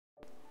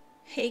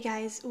Hey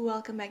guys,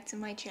 welcome back to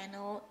my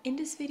channel. In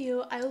this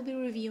video, I will be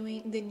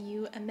reviewing the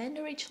new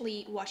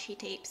amandarachlee washi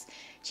tapes.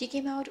 She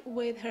came out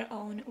with her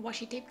own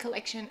washi tape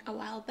collection a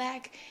while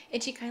back,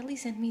 and she kindly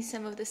sent me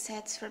some of the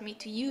sets for me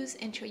to use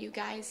and show you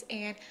guys,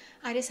 and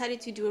I decided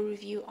to do a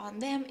review on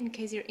them in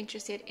case you're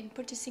interested in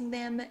purchasing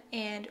them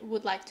and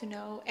would like to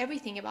know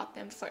everything about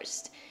them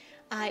first.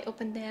 I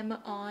opened them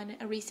on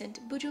a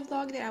recent Buju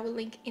vlog that I will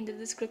link in the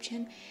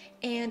description,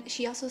 and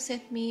she also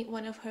sent me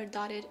one of her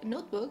dotted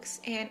notebooks,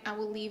 and I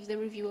will leave the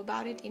review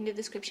about it in the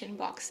description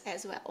box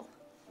as well.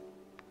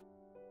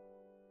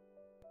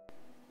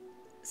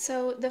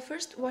 So the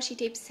first washi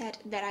tape set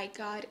that I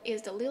got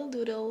is the Lil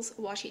Doodles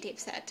washi tape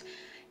set.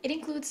 It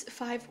includes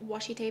 5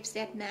 washi tapes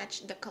that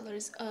match the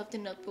colors of the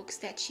notebooks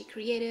that she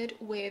created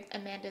with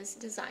Amanda's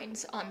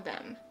designs on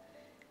them.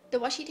 The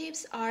washi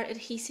tapes are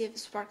adhesive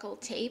sparkle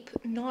tape,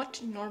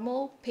 not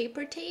normal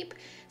paper tape,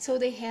 so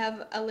they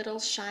have a little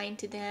shine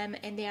to them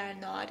and they are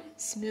not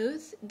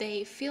smooth.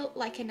 They feel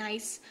like a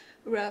nice,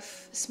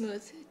 rough,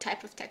 smooth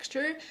type of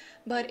texture,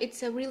 but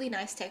it's a really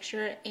nice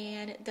texture,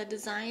 and the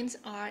designs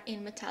are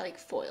in metallic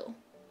foil.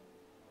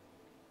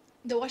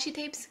 The washi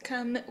tapes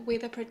come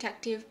with a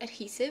protective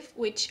adhesive,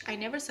 which I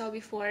never saw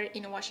before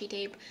in a washi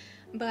tape,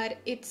 but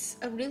it's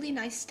a really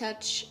nice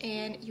touch,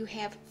 and you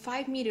have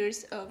 5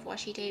 meters of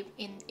washi tape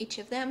in each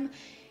of them,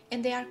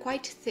 and they are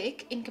quite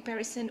thick in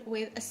comparison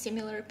with a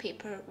similar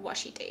paper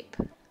washi tape.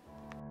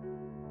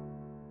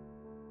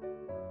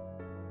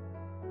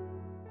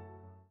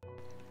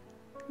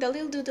 The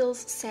Lil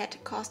Doodles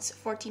set costs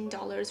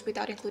 $14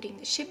 without including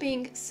the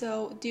shipping,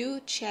 so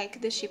do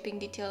check the shipping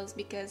details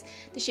because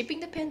the shipping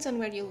depends on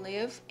where you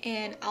live,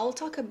 and I'll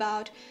talk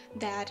about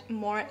that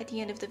more at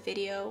the end of the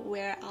video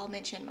where I'll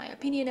mention my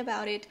opinion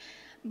about it,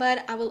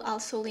 but I will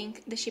also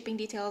link the shipping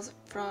details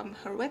from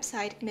her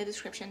website in the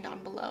description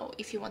down below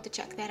if you want to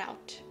check that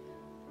out.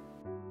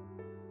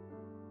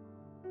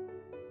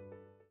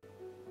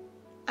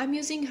 I'm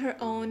using her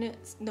own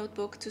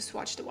notebook to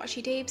swatch the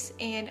washi tapes,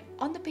 and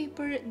on the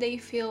paper they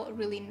feel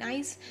really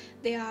nice.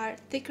 They are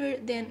thicker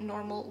than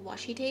normal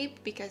washi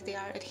tape because they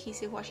are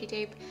adhesive washi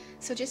tape,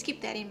 so just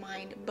keep that in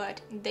mind, but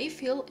they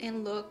feel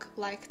and look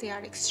like they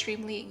are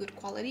extremely good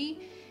quality,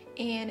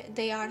 and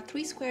they are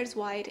 3 squares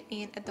wide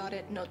in a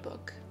dotted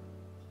notebook.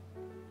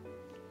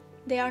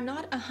 They are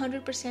not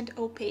 100%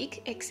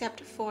 opaque except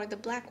for the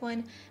black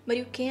one, but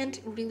you can't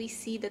really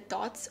see the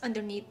dots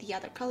underneath the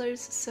other colors,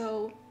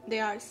 so they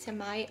are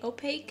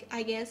semi-opaque,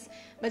 I guess,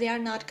 but they are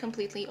not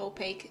completely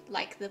opaque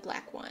like the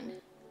black one.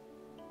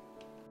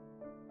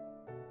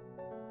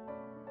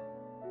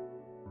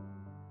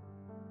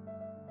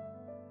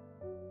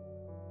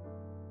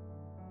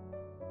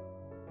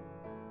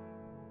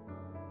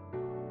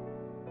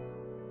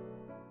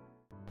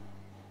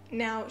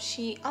 Now,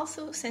 she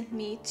also sent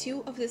me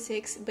 2 of the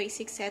 6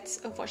 basic sets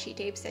of washi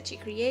tapes that she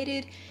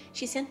created.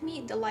 She sent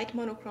me the light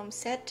monochrome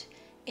set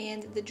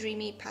and the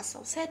dreamy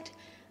pastel set,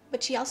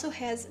 but she also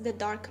has the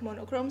dark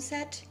monochrome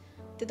set,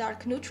 the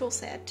dark neutral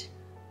set,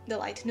 the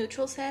light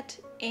neutral set,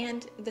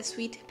 and the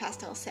sweet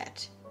pastel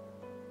set.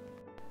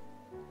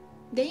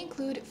 They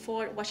include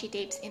 4 washi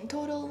tapes in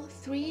total,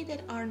 3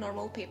 that are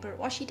normal paper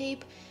washi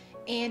tape,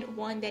 and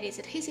 1 that is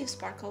adhesive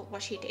sparkle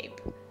washi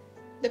tape.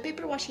 The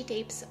paper washi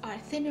tapes are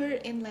thinner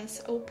and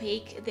less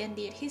opaque than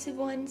the adhesive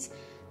ones.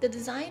 The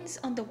designs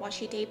on the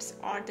washi tapes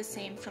are the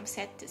same from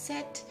set to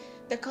set.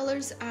 The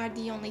colors are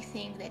the only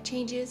thing that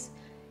changes.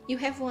 You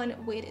have one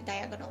with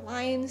diagonal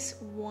lines,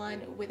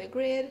 one with a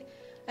grid,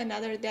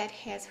 another that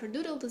has her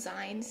doodle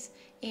designs,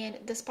 and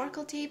the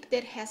sparkle tape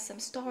that has some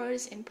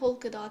stars and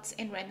polka dots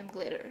and random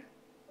glitter.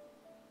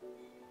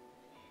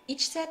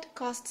 Each set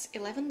costs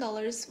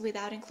 $11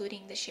 without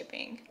including the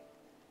shipping.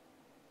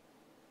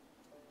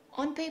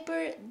 On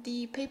paper,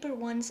 the paper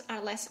ones are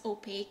less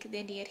opaque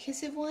than the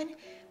adhesive one,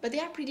 but they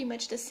are pretty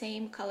much the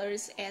same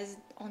colors as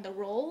on the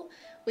roll,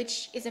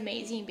 which is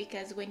amazing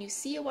because when you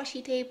see a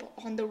washi tape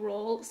on the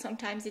roll,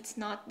 sometimes it's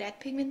not that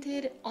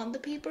pigmented on the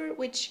paper,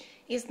 which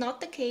is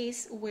not the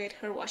case with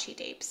her washi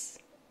tapes.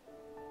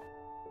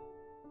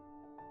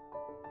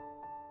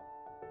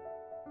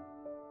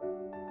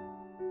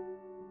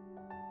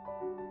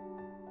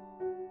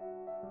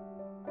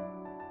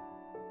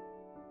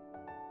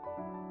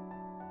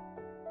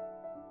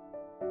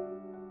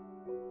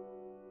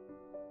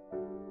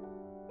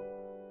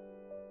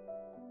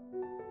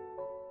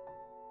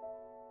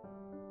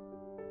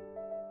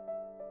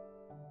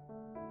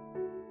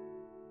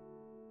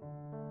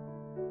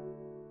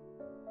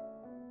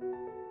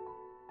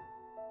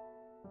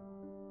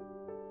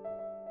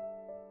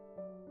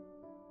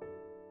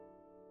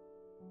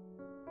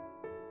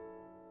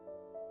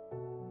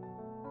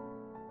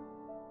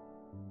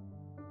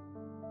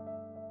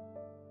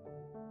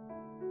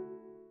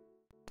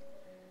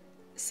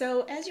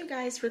 So as you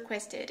guys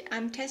requested,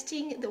 I'm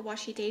testing the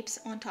washi tapes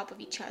on top of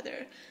each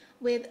other.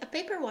 With a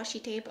paper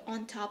washi tape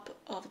on top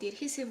of the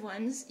adhesive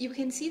ones, you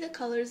can see the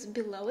colors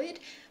below it,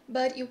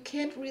 but you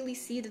can't really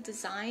see the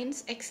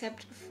designs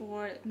except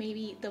for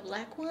maybe the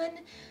black one.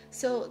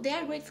 So they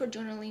are great for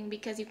journaling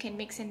because you can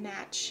mix and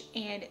match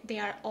and they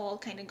are all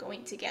kind of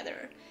going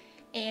together.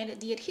 And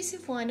the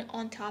adhesive one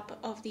on top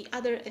of the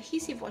other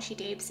adhesive washi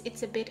tapes,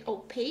 it's a bit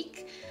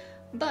opaque,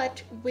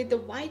 but with the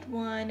white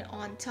one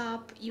on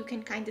top, you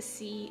can kind of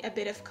see a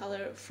bit of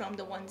color from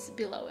the ones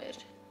below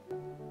it.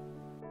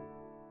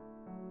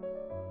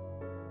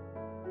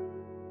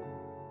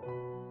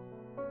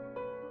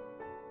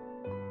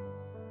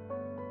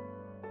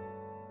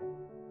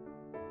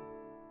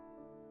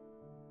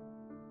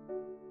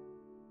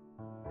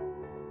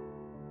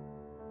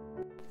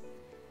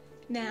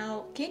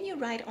 Now, can you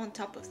write on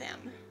top of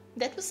them?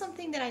 That was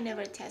something that I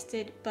never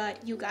tested,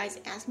 but you guys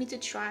asked me to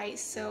try,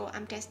 so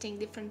I'm testing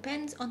different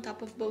pens on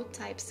top of both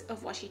types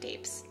of washi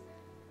tapes.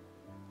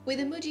 With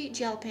the Muji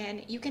gel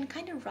pen, you can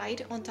kind of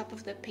write on top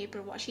of the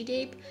paper washi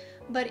tape,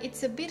 but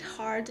it's a bit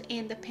hard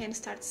and the pen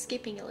starts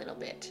skipping a little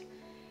bit.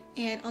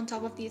 And on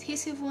top of the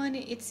adhesive one,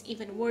 it's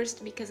even worse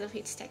because of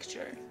its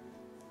texture.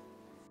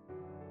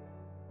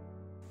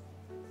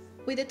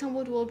 With the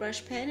tumbled wool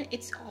brush pen,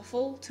 it's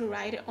awful to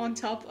write on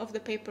top of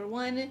the paper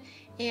one,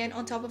 and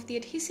on top of the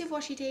adhesive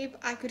washi tape,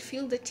 I could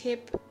feel the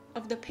tip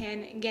of the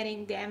pen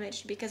getting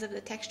damaged because of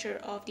the texture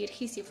of the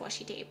adhesive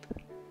washi tape.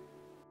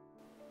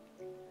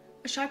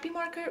 A Sharpie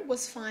marker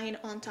was fine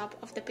on top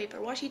of the paper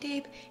washi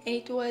tape, and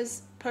it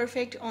was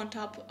perfect on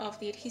top of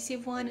the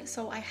adhesive one,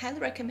 so I highly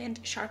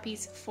recommend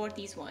Sharpies for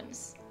these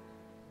ones.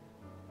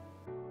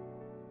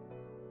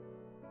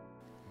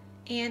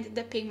 And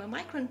the Pigma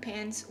Micron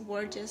pens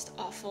were just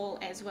awful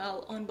as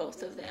well on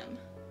both of them.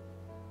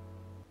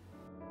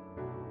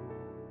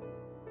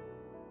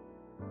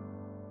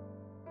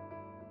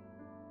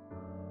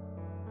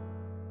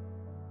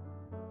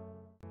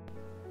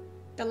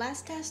 The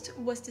last test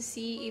was to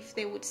see if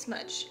they would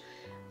smudge.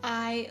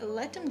 I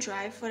let them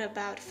dry for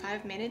about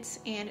 5 minutes,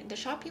 and the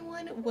Sharpie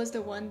one was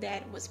the one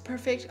that was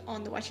perfect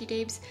on the washi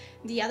tapes.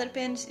 The other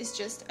pens is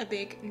just a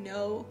big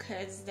no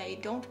because they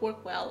don't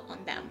work well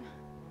on them.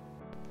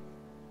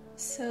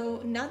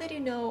 So now that you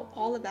know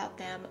all about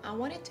them, I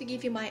wanted to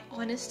give you my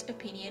honest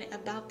opinion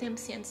about them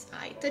since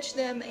I touched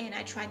them and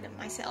I tried them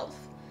myself.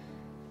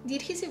 The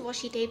adhesive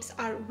washi tapes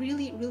are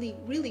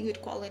really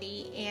good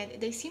quality,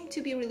 and they seem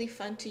to be really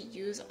fun to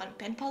use on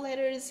pen pal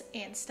letters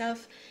and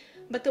stuff,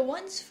 but the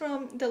ones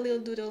from the Little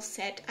Doodle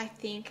set I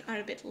think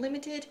are a bit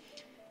limited.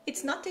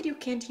 It's not that you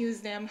can't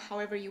use them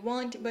however you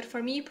want, but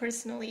for me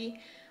personally,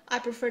 I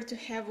prefer to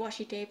have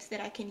washi tapes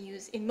that I can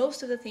use in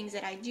most of the things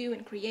that I do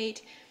and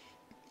create.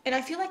 And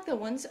I feel like the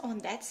ones on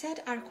that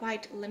set are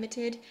quite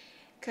limited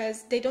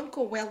because they don't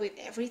go well with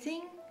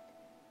everything.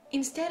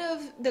 Instead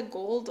of the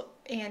gold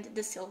and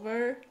the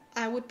silver,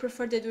 I would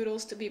prefer the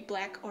doodles to be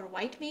black or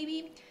white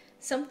maybe.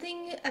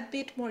 Something a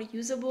bit more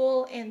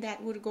usable and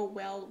that would go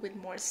well with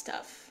more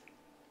stuff.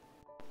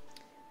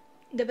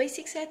 The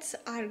basic sets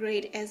are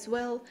great as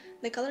well.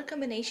 The color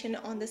combination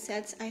on the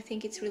sets, I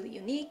think it's really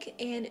unique,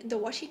 and the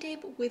washi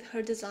tape with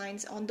her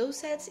designs on those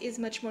sets is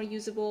much more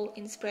usable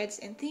in spreads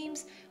and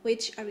themes,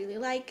 which I really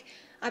like.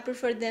 I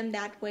prefer them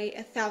that way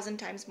 1,000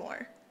 times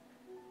more.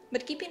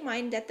 But keep in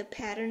mind that the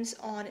patterns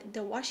on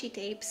the washi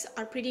tapes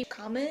are pretty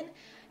common,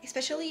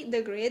 especially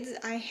the grids.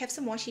 I have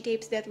some washi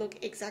tapes that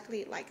look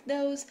exactly like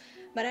those,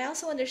 but I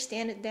also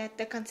understand that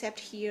the concept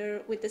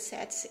here with the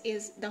sets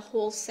is the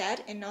whole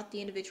set and not the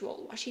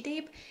individual washi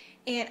tape,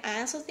 and I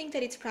also think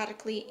that it's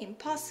practically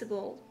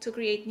impossible to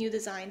create new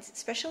designs,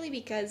 especially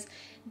because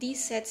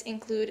these sets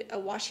include a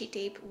washi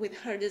tape with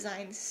her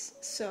designs,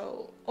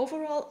 so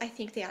overall I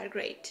think they are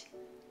great.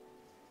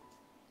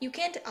 You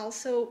can't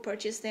also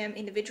purchase them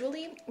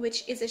individually,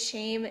 which is a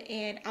shame,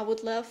 and I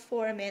would love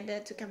for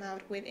Amanda to come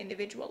out with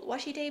individual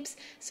washi tapes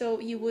so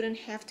you wouldn't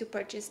have to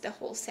purchase the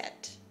whole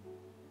set.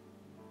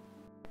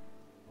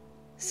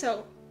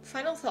 So,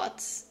 final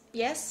thoughts.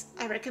 Yes,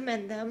 I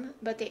recommend them,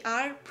 but they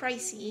are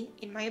pricey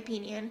in my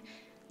opinion.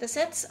 The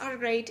sets are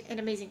great and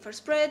amazing for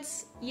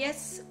spreads,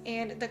 yes,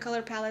 and the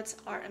color palettes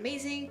are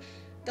amazing.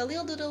 The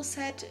Little Doodle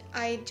set,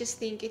 I just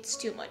think it's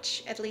too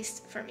much, at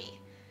least for me.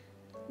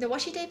 The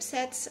washi tape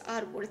sets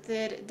are worth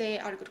it, they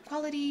are good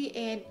quality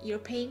and you're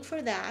paying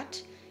for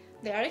that.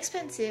 They are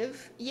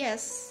expensive,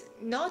 yes,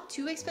 not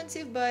too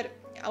expensive, but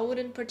I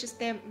wouldn't purchase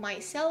them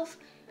myself.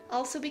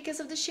 Also because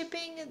of the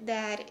shipping,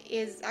 that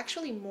is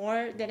actually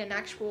more than an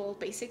actual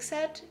basic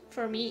set,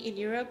 for me in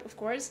Europe of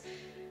course.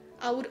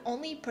 I would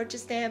only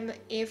purchase them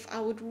if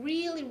I would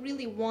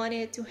really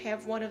wanted to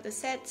have one of the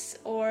sets,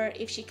 or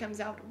if she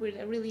comes out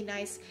with a really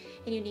nice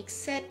and unique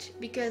set,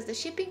 because the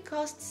shipping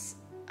costs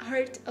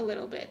hurt a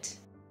little bit.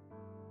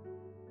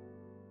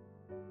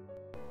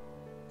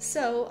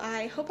 So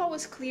I hope I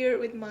was clear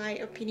with my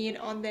opinion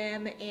on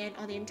them and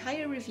on the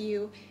entire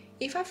review.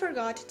 If I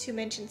forgot to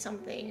mention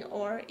something,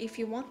 or if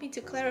you want me to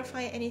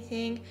clarify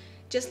anything,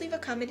 just leave a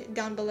comment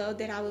down below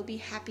that I will be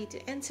happy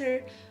to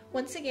answer.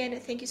 Once again,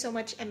 thank you so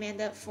much,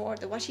 Amanda, for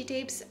the washi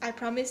tapes. I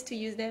promise to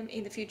use them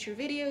in the future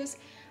videos.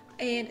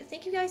 And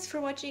thank you guys for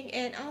watching,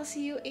 and I'll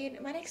see you in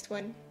my next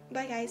one.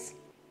 Bye guys!